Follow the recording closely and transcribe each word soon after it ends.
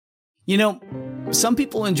You know, some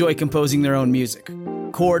people enjoy composing their own music,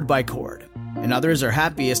 chord by chord, and others are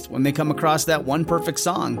happiest when they come across that one perfect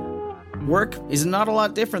song. Work is not a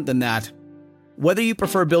lot different than that. Whether you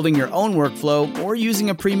prefer building your own workflow or using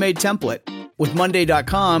a pre-made template, with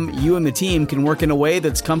Monday.com, you and the team can work in a way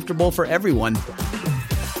that's comfortable for everyone.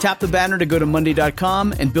 Tap the banner to go to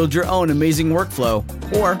Monday.com and build your own amazing workflow,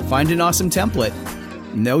 or find an awesome template.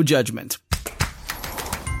 No judgment.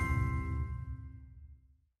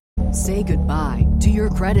 Say goodbye to your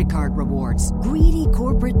credit card rewards. Greedy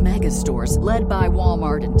corporate mega stores, led by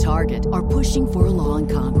Walmart and Target, are pushing for a law in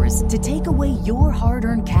Congress to take away your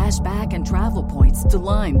hard-earned cash back and travel points to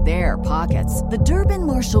line their pockets. The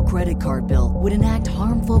Durbin-Marshall credit card bill would enact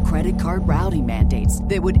harmful credit card routing mandates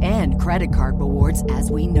that would end credit card rewards as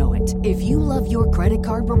we know it. If you love your credit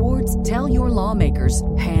card rewards, tell your lawmakers,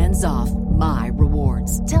 hands off my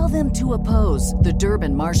rewards. Tell them to oppose the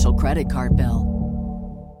Durbin-Marshall credit card bill.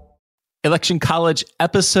 Election College,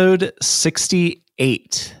 episode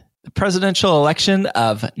 68. The presidential election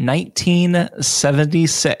of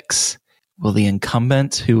 1976. Will the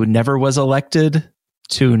incumbent who never was elected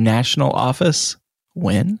to national office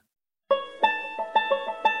win?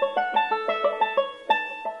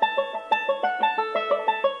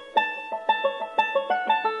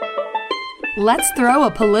 Let's throw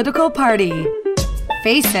a political party.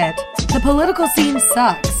 Face it, the political scene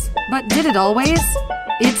sucks, but did it always?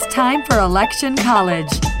 It's time for Election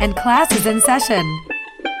College, and class is in session.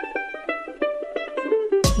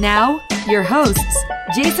 Now, your hosts,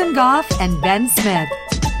 Jason Goff and Ben Smith.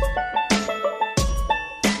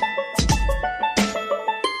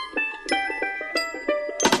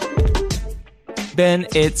 Ben,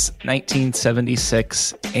 it's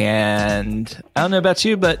 1976, and I don't know about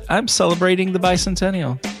you, but I'm celebrating the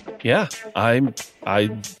bicentennial. Yeah, I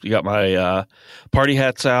got my party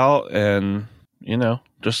hats out and,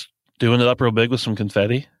 just doing it up real big with some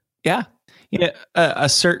confetti. Yeah. A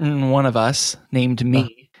certain one of us named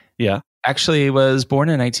me actually was born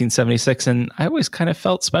in 1976, and I always kind of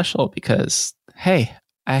felt special because, hey,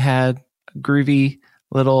 I had a groovy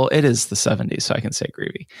little, it is the 70s, so I can say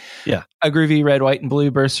groovy. Yeah. A groovy red, white, and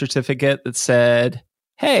blue birth certificate that said,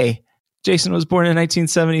 hey, Jason was born in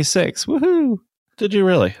 1976. Woohoo. Did you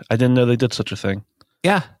really? I didn't know they did such a thing.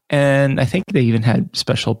 Yeah. And I think they even had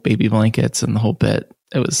special baby blankets and the whole bit.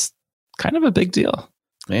 It was kind of a big deal.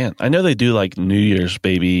 Man, I know they do like New Year's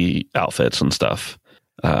baby outfits and stuff.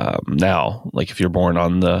 Now, like if you're born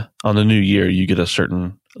on the new year, you get a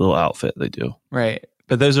certain little outfit they do. Right.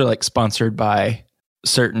 But those are like sponsored by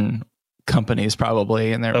certain companies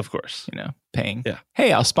probably, and they're, of course, paying. Yeah.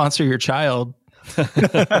 Hey, I'll sponsor your child. Will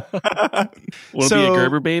it be a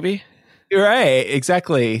Gerber baby? Right,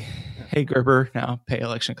 exactly. Hey, Gerber, now pay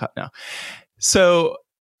election cut now. So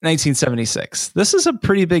 1976, this is a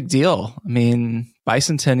pretty big deal. I mean,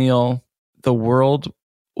 bicentennial, the world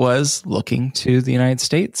was looking to the United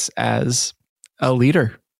States as a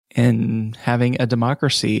leader in having a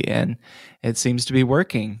democracy, and it seems to be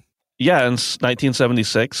working. Yeah, and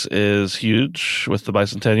 1976 is huge with the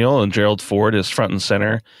bicentennial, and Gerald Ford is front and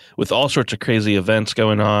center with all sorts of crazy events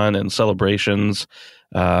going on and celebrations,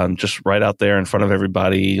 just right out there in front of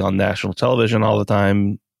everybody on national television all the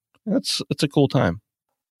time. It's a cool time.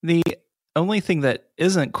 The only thing that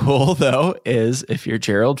isn't cool, though, is if you're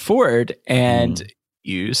Gerald Ford and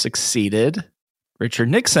you succeeded Richard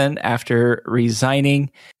Nixon after resigning,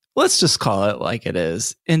 let's just call it like it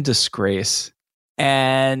is, in disgrace.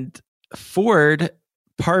 And Ford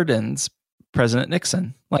pardons President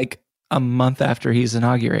Nixon like a month after he's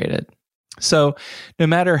inaugurated. So no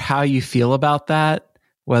matter how you feel about that,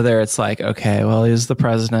 whether it's like, okay, well, he's the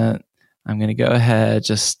president, I'm going to go ahead,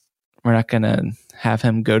 we're not going to have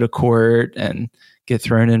him go to court and get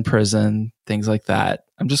thrown in prison, things like that.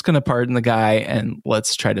 I'm just going to pardon the guy and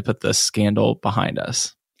let's try to put this scandal behind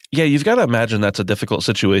us. Yeah, you've got to imagine that's a difficult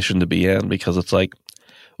situation to be in, because it's like,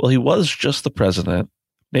 well, he was just the president.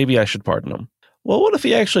 Maybe I should pardon him. Well, what if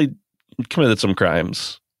he actually committed some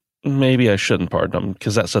crimes? Maybe I shouldn't pardon him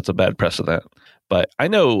because that sets a bad precedent. But I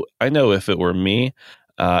know if it were me,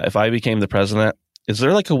 if I became the president, is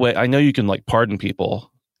there like a way? I know you can like pardon people.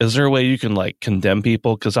 Is there a way you can like condemn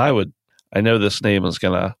people? Because I know this name is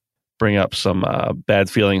going to bring up some bad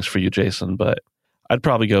feelings for you, Jason, but I'd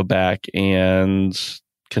probably go back and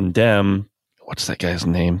condemn, what's that guy's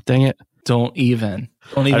name? Dang it. Don't even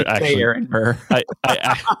say Aaron Burr. I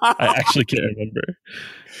actually can't remember.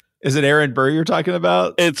 Is it Aaron Burr you're talking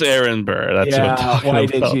about? It's Aaron Burr. That's what I'm talking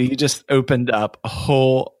about. Did you? You just opened up a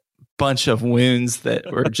whole bunch of wounds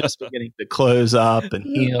that were just beginning to close up and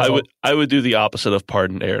heal. I would do the opposite of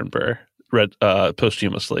pardon Aaron Burr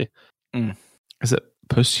posthumously. Is it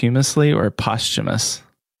posthumously or posthumous?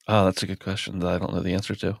 Oh, that's a good question that I don't know the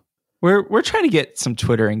answer to. We're trying to get some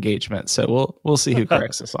Twitter engagement, so we'll see who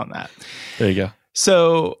corrects us on that. There you go.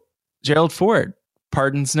 So Gerald Ford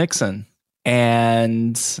pardons Nixon,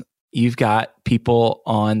 and you've got people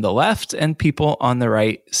on the left and people on the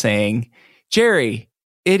right saying, Jerry,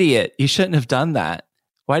 idiot, you shouldn't have done that.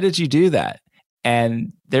 Why did you do that?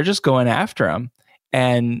 And they're just going after him.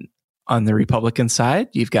 And on the Republican side,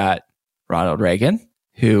 you've got Ronald Reagan,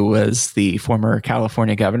 who was the former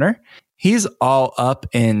California governor. He's all up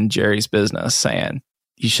in Jerry's business saying,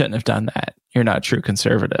 you shouldn't have done that. You're not a true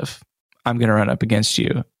conservative. I'm going to run up against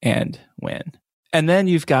you and win. And then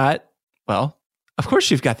you've got, well, of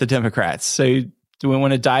course you've got the Democrats. So do we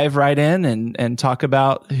want to dive right in and talk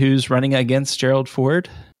about who's running against Gerald Ford?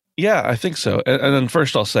 Yeah, I think so. And then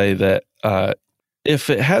first I'll say that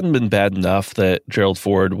if it hadn't been bad enough that Gerald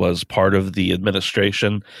Ford was part of the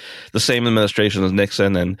administration, the same administration as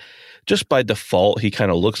Nixon, and just by default, he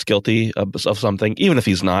kind of looks guilty of something, even if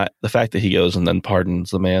he's not, the fact that he goes and then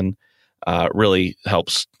pardons the man really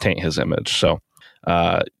helps taint his image. So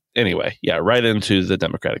anyway, yeah, right into the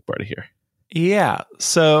Democratic Party here. Yeah.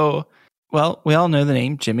 So, well, we all know the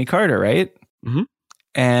name Jimmy Carter, right? Mm-hmm.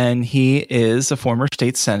 And he is a former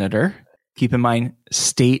state senator. Keep in mind,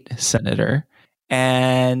 state senator.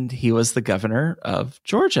 And he was the governor of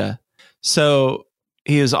Georgia. So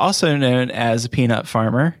he is also known as a peanut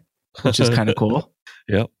farmer, which is kind of cool.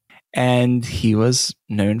 Yep. And he was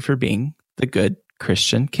known for being the good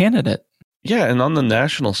Christian candidate. Yeah, and on the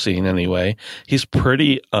national scene anyway, he's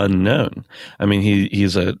pretty unknown. I mean,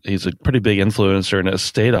 he's a pretty big influencer in his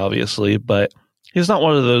state, obviously, but he's not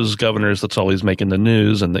one of those governors that's always making the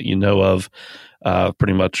news and that you know of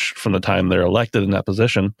pretty much from the time they're elected in that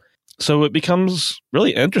position. So it becomes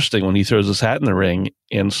really interesting when he throws his hat in the ring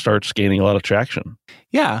and starts gaining a lot of traction.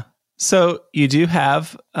 Yeah. So you do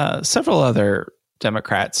have several other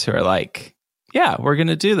Democrats who are like, yeah, we're going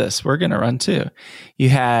to do this. We're going to run too. You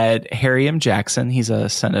had Harry M. Jackson. He's a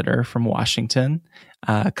senator from Washington.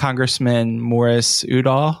 Congressman Morris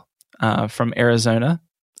Udall from Arizona.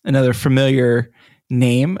 Another familiar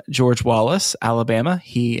name, George Wallace, Alabama.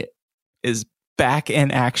 He is back in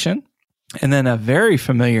action. And then a very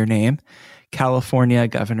familiar name, California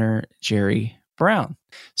Governor Jerry Brown.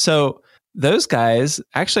 So those guys,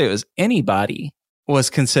 actually, it was anybody was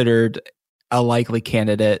considered a likely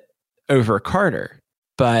candidate over Carter.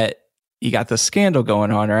 But you got the scandal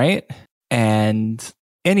going on, right? And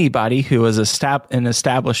anybody who was an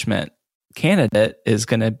establishment candidate is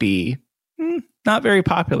going to be not very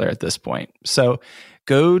popular at this point. So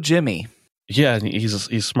go Jimmy. Yeah, and he's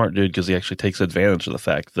a smart dude because he actually takes advantage of the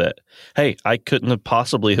fact that, hey, I couldn't have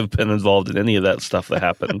possibly have been involved in any of that stuff that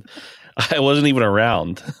happened. I wasn't even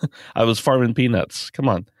around. I was farming peanuts. Come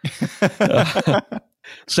on.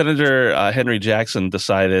 Senator Henry Jackson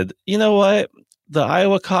decided, you know what? The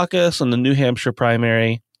Iowa caucus and the New Hampshire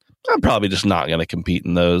primary, I'm probably just not going to compete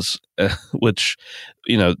in those, which,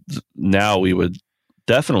 now we would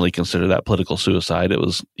definitely consider that political suicide. It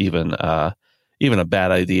was even a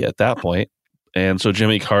bad idea at that point. And so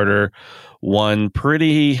Jimmy Carter won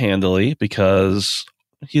pretty handily because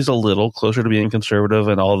he's a little closer to being conservative,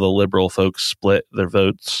 and all the liberal folks split their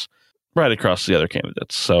votes right across the other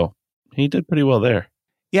candidates. So he did pretty well there.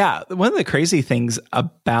 Yeah. One of the crazy things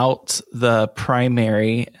about the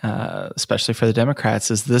primary, especially for the Democrats,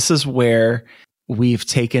 is this is where we've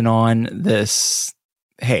taken on this,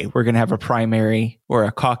 hey, we're going to have a primary or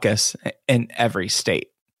a caucus in every state.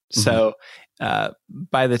 Mm-hmm. So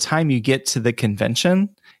by the time you get to the convention,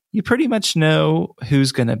 you pretty much know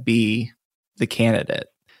who's going to be the candidate.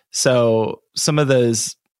 So some of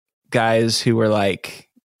those guys who were like,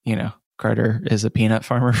 Carter is a peanut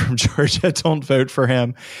farmer from Georgia, don't vote for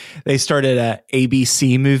him. They started a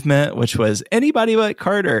ABC movement, which was anybody but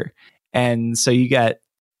Carter. And so you got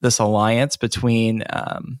this alliance between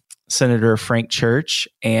Senator Frank Church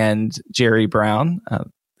and Jerry Brown,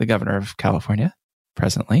 the governor of California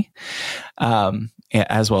presently,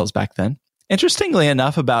 as well as back then. Interestingly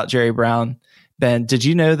enough about Jerry Brown, Ben, did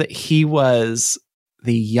you know that he was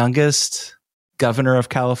the youngest governor of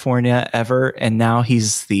California ever, and now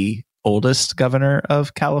he's the oldest governor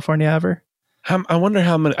of California ever? I wonder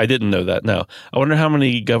how many. I didn't know that. No, I wonder how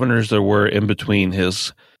many governors there were in between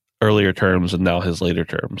his earlier terms and now his later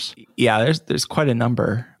terms. Yeah, there's quite a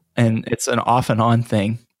number, and it's an off and on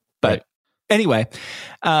thing. But right. Anyway,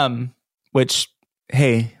 which,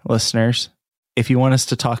 hey, listeners, if you want us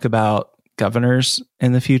to talk about governors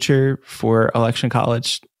in the future for Election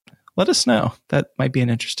College, let us know. That might be an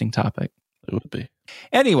interesting topic. It would be.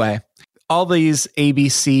 Anyway, all these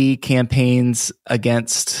ABC campaigns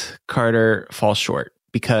against Carter fall short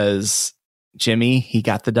because Jimmy, he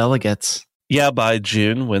got the delegates. Yeah, by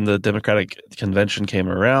June, when the Democratic convention came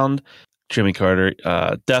around, Jimmy Carter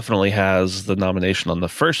definitely has the nomination on the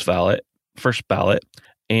first ballot.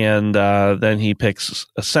 And then he picks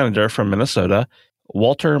a senator from Minnesota,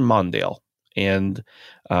 Walter Mondale. And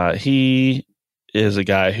he is a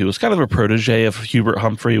guy who was kind of a protege of Hubert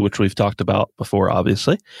Humphrey, which we've talked about before,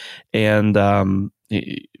 obviously. And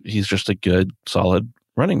he's just a good, solid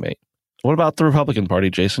running mate. What about the Republican Party,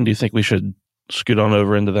 Jason? Do you think we should scoot on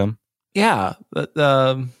over into them? Yeah.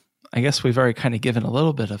 I guess we've already kind of given a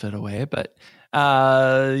little bit of it away, but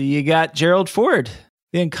you got Gerald Ford,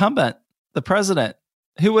 the incumbent, the president,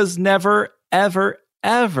 who was never, ever,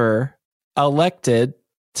 ever elected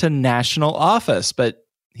to national office, but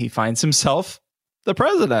he finds himself the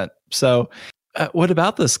president. So what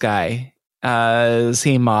about this guy? Is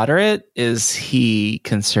he moderate? Is he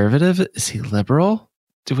conservative? Is he liberal?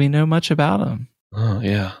 Do we know much about him? Oh,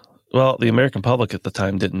 yeah. Well, the American public at the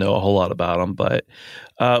time didn't know a whole lot about him, but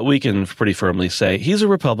we can pretty firmly say he's a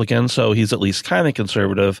Republican, so he's at least kind of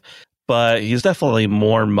conservative, but he's definitely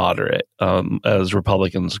more moderate as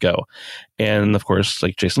Republicans go. And of course,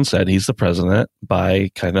 like Jason said, he's the president by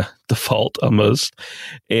kind of default almost.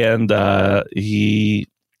 And he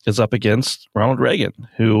is up against Ronald Reagan,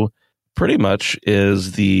 who pretty much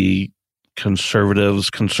is the conservatives'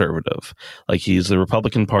 conservative. Like, he's the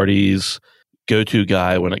Republican Party's go-to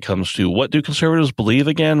guy when it comes to what do conservatives believe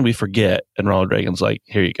again? We forget. And Ronald Reagan's like,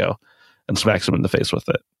 here you go, and smacks him in the face with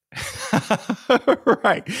it.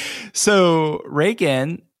 Right. So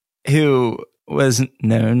Reagan, who was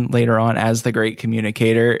known later on as the great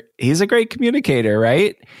communicator, he's a great communicator,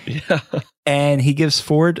 right? Yeah. And he gives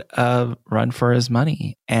Ford a run for his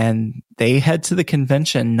money. And they head to the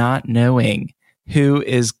convention not knowing who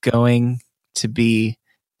is going to be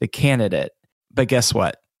the candidate. But guess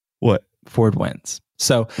what? What? Ford wins.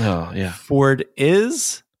 So yeah. Ford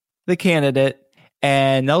is the candidate.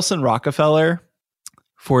 And Nelson Rockefeller,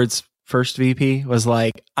 Ford's first VP, was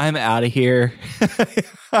like, I'm out of here.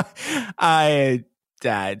 I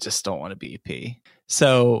just don't want to be VP.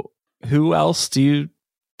 So who else do you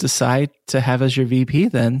decide to have as your VP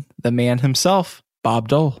then? The man himself, Bob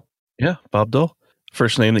Dole. Yeah, Bob Dole.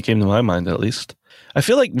 First name that came to my mind, at least. I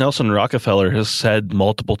feel like Nelson Rockefeller has said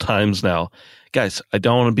multiple times now, guys, I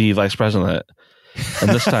don't want to be vice president. And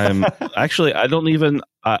this time, actually, I don't even.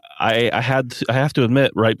 I have to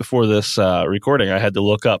admit, right before this recording, I had to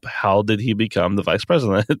look up how did he become the vice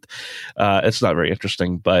president. It's not very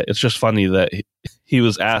interesting, but it's just funny that he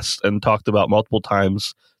was asked and talked about multiple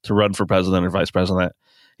times to run for president or vice president.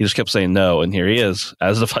 He just kept saying no, and here he is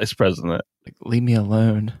as the vice president. Like, leave me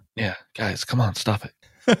alone. Yeah, guys, come on, stop it.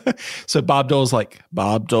 So Bob Dole's like,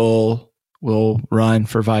 Bob Dole will run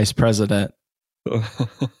for vice president.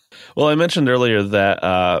 Well, I mentioned earlier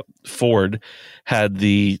that Ford had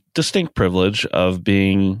the distinct privilege of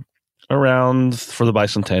being around for the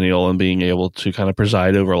bicentennial and being able to kind of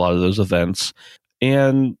preside over a lot of those events.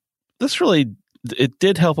 And this really, it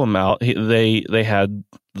did help him out. They had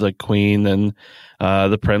the Queen and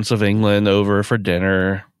the Prince of England over for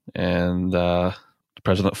dinner, and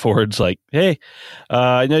President Ford's like, hey,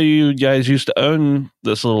 I know you guys used to own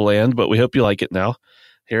this little land, but we hope you like it now.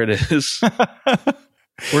 Here it is.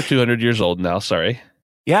 We're 200 years old now. Sorry.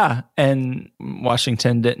 Yeah. And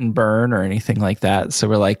Washington didn't burn or anything like that. So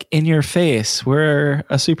we're like, in your face, we're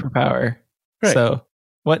a superpower. Right. So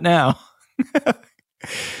what now?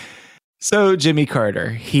 So Jimmy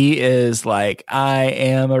Carter, he is like, I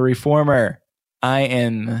am a reformer. I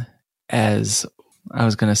am as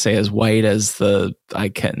white as I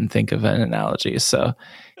can't think of an analogy. So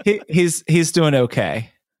he's doing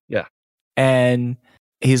okay. Yeah. And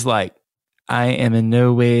he's like, I am in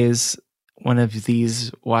no ways one of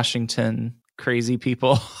these Washington crazy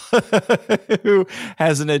people who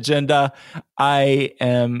has an agenda. I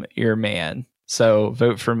am your man. So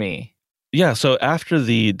vote for me. Yeah. So after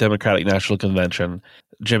the Democratic National Convention,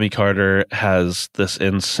 Jimmy Carter has this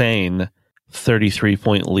insane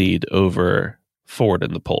 33-point lead over Ford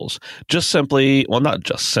in the polls. Not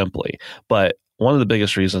just simply, but one of the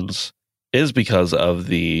biggest reasons is because of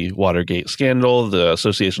the Watergate scandal, the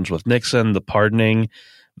associations with Nixon, the pardoning.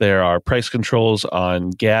 There are price controls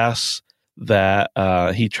on gas that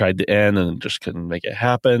he tried to end and just couldn't make it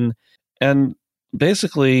happen. And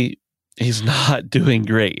basically, he's not doing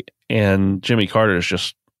great. And Jimmy Carter is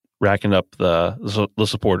just racking up the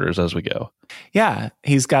supporters as we go. Yeah,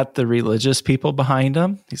 he's got the religious people behind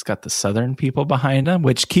him. He's got the Southern people behind him,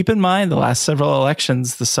 which, keep in mind, the last several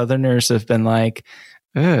elections, the Southerners have been like,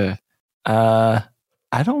 ugh.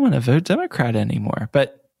 I don't want to vote Democrat anymore.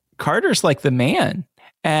 But Carter's like the man.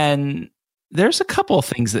 And there's a couple of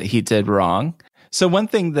things that he did wrong. So one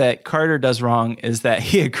thing that Carter does wrong is that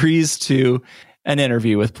he agrees to an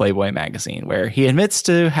interview with Playboy magazine where he admits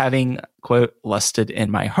to having, quote, lusted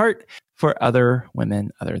in my heart for other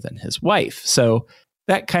women other than his wife. So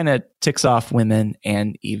that kind of ticks off women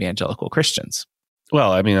and evangelical Christians.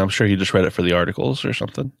 Well, I mean, I'm sure he just read it for the articles or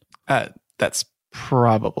something. That's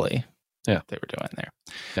probably what they were doing there.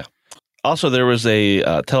 Yeah. Also, there was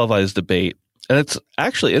a televised debate, and it's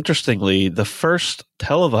actually, interestingly, the first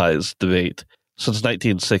televised debate since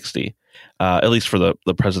 1960, at least for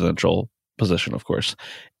the presidential position, of course.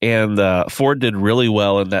 And Ford did really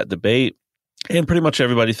well in that debate, and pretty much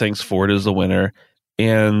everybody thinks Ford is the winner.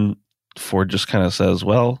 And Ford just kind of says,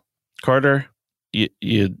 well, Carter,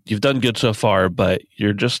 you've done good so far, but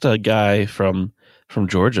you're just a guy from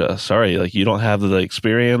Georgia. Sorry, like you don't have the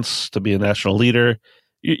experience to be a national leader.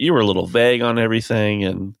 You were a little vague on everything,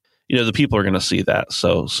 and the people are going to see that.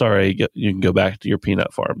 So sorry, you can go back to your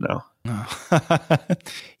peanut farm now.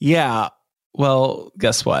 Yeah. Well,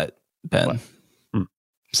 guess what, Ben? What?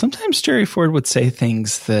 Sometimes Jerry Ford would say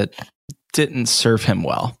things that didn't serve him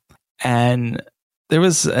well. And there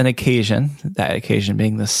was an occasion, that occasion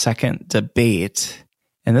being the second debate,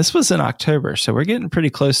 and this was in October, so we're getting pretty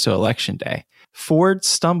close to Election Day. Ford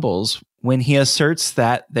stumbles when he asserts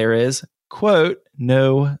that there is, quote,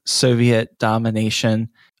 no Soviet domination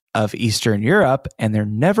of Eastern Europe, and there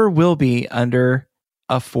never will be under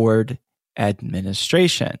a Ford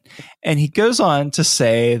administration. And he goes on to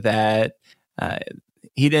say that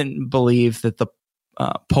he didn't believe that the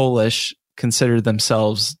Polish considered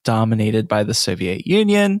themselves dominated by the Soviet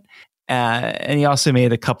Union. And he also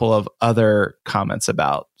made a couple of other comments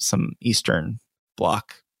about some Eastern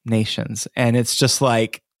Bloc nations. And it's just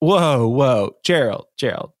like, whoa, Gerald,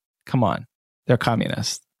 come on. They're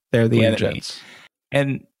communists. They're the enemy.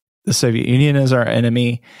 And the Soviet Union is our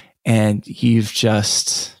enemy. And you've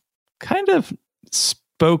just kind of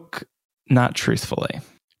spoke not truthfully,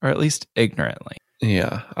 or at least ignorantly.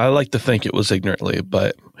 Yeah, I like to think it was ignorantly,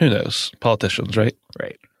 but who knows? Politicians, right?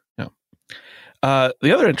 Right. Yeah.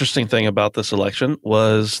 The other interesting thing about this election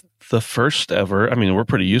was the first ever, I mean, we're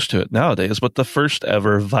pretty used to it nowadays, but the first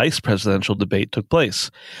ever vice presidential debate took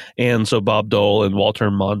place. And so Bob Dole and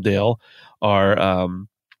Walter Mondale are,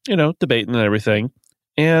 debating and everything.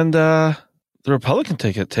 And the Republican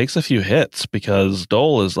ticket takes a few hits because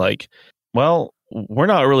Dole is like, well, we're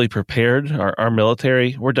not really prepared. Our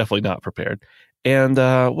military, we're definitely not prepared. And,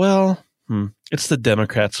 it's the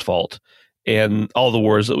Democrats' fault. And all the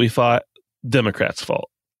wars that we fought, Democrats' fault.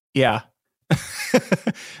 Yeah.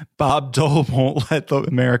 Bob Dole won't let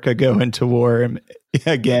America go into war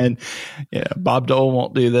again. Yeah, Bob Dole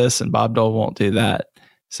won't do this and Bob Dole won't do that.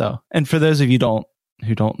 So, and for those of you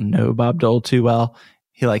who don't know Bob Dole too well,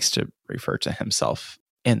 he likes to refer to himself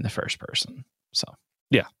in the first person. So,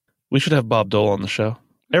 yeah, we should have Bob Dole on the show.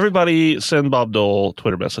 Everybody send Bob Dole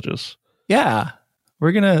Twitter messages. Yeah,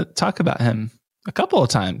 we're going to talk about him a couple of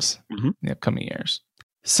times in the upcoming years.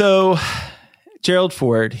 So Gerald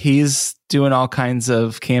Ford, he's doing all kinds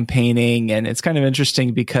of campaigning, and it's kind of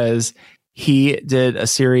interesting because he did a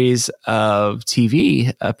series of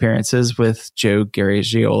TV appearances with Joe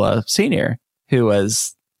Garagiola Sr., who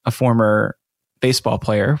was a former baseball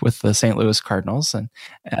player with the St. Louis Cardinals. And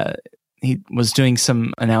he was doing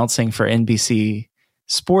some announcing for NBC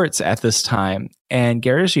Sports at this time. And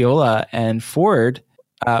Garagiola and Ford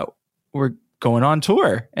were going on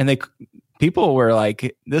tour, and people were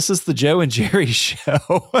like, this is the Joe and Jerry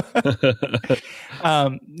show.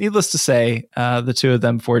 Needless to say, the two of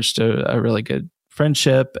them forged a really good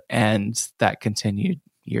friendship, and that continued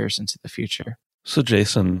years into the future. So,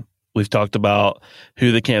 Jason, we've talked about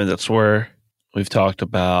who the candidates were. We've talked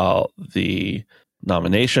about the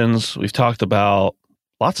nominations. We've talked about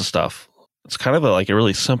lots of stuff. It's kind of a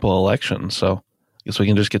really simple election. So I guess we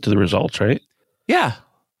can just get to the results, right? Yeah.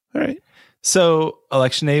 All right. So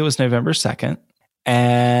Election Day was November 2nd,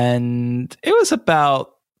 and it was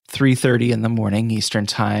about 3:30 in the morning Eastern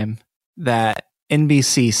time that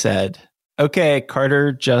NBC said, okay,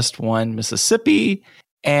 Carter just won Mississippi,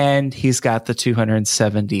 and he's got the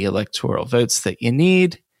 270 electoral votes that you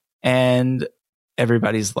need. And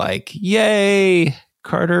everybody's like, yay,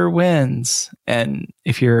 Carter wins. And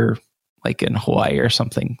if you're like in Hawaii or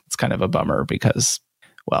something, it's kind of a bummer because,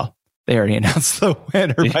 well, they already announced the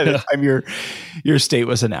winner by the time your state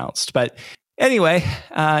was announced. But anyway,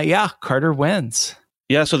 Carter wins.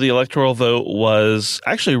 Yeah, so the electoral vote was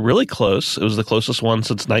actually really close. It was the closest one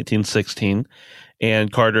since 1916.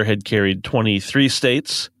 And Carter had carried 23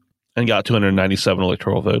 states and got 297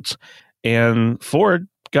 electoral votes. And Ford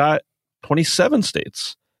got 27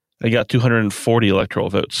 states. They got 240 electoral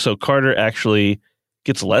votes. So Carter actually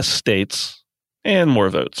gets less states and more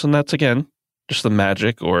votes. And that's, again, just the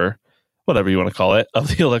magic, or whatever you want to call it, of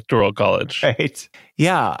the Electoral College. Right.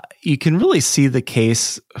 Yeah, you can really see the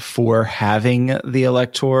case for having the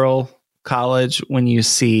Electoral College when you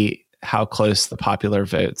see how close the popular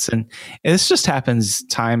votes. And this just happens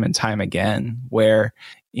time and time again where,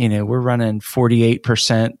 we're running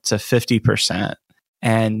 48% to 50%.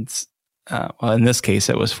 And well, in this case,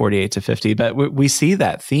 it was 48 to 50. But we see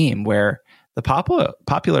that theme where the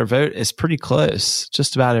popular vote is pretty close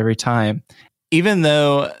just about every time, even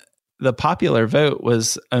though the popular vote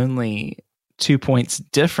was only 2 points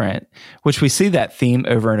different, which we see that theme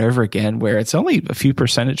over and over again, where it's only a few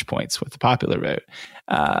percentage points with the popular vote.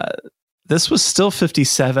 This was still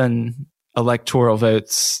 57 electoral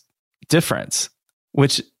votes difference,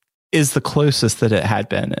 which is the closest that it had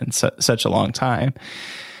been in such a long time.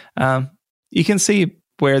 You can see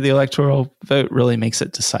where the electoral vote really makes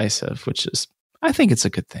it decisive, which is, I think it's a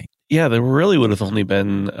good thing. Yeah, there really would have only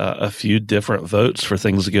been a few different votes for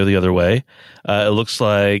things to go the other way. It looks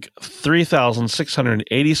like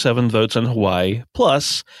 3,687 votes in Hawaii,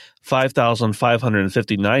 plus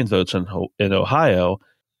 5,559 votes in Ohio.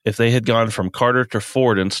 If they had gone from Carter to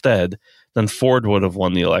Ford instead, then Ford would have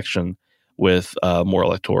won the election with more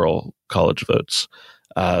electoral college votes.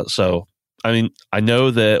 So, I mean, I know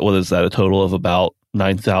that, what is that, a total of about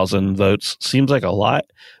 9,000 votes? Seems like a lot,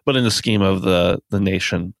 but in the scheme of the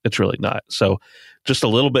nation, it's really not. So just a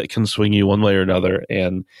little bit can swing you one way or another.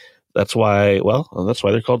 And that's why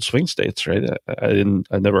they're called swing states, right?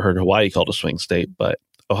 I never heard Hawaii called a swing state, but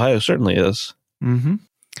Ohio certainly is. Mm-hmm.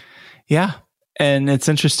 Yeah. And it's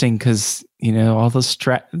interesting because, all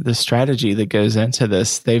the strategy that goes into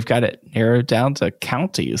this, they've got it narrowed down to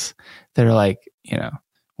counties. They're like,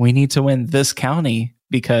 we need to win this county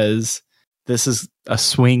because this is a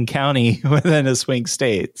swing county within a swing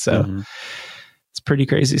state. So It's pretty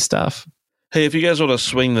crazy stuff. Hey, if you guys want to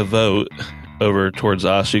swing the vote over towards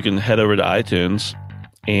us, you can head over to iTunes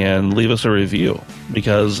and leave us a review,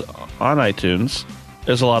 because on iTunes,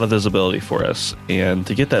 there's a lot of visibility for us. And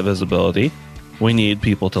to get that visibility, we need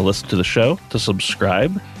people to listen to the show, to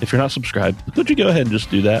subscribe. If you're not subscribed, could you go ahead and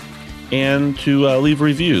just do that? And to leave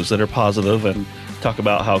reviews that are positive and talk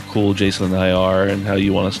about how cool Jason and I are and how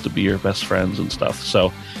you want us to be your best friends and stuff.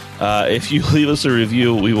 So if you leave us a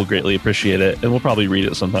review, we will greatly appreciate it, and we'll probably read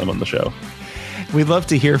it sometime on the show. We'd love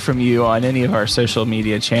to hear from you on any of our social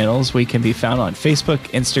media channels. We can be found on Facebook,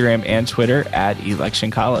 Instagram, and Twitter at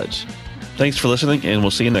Election College. Thanks for listening, and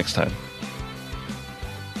we'll see you next time.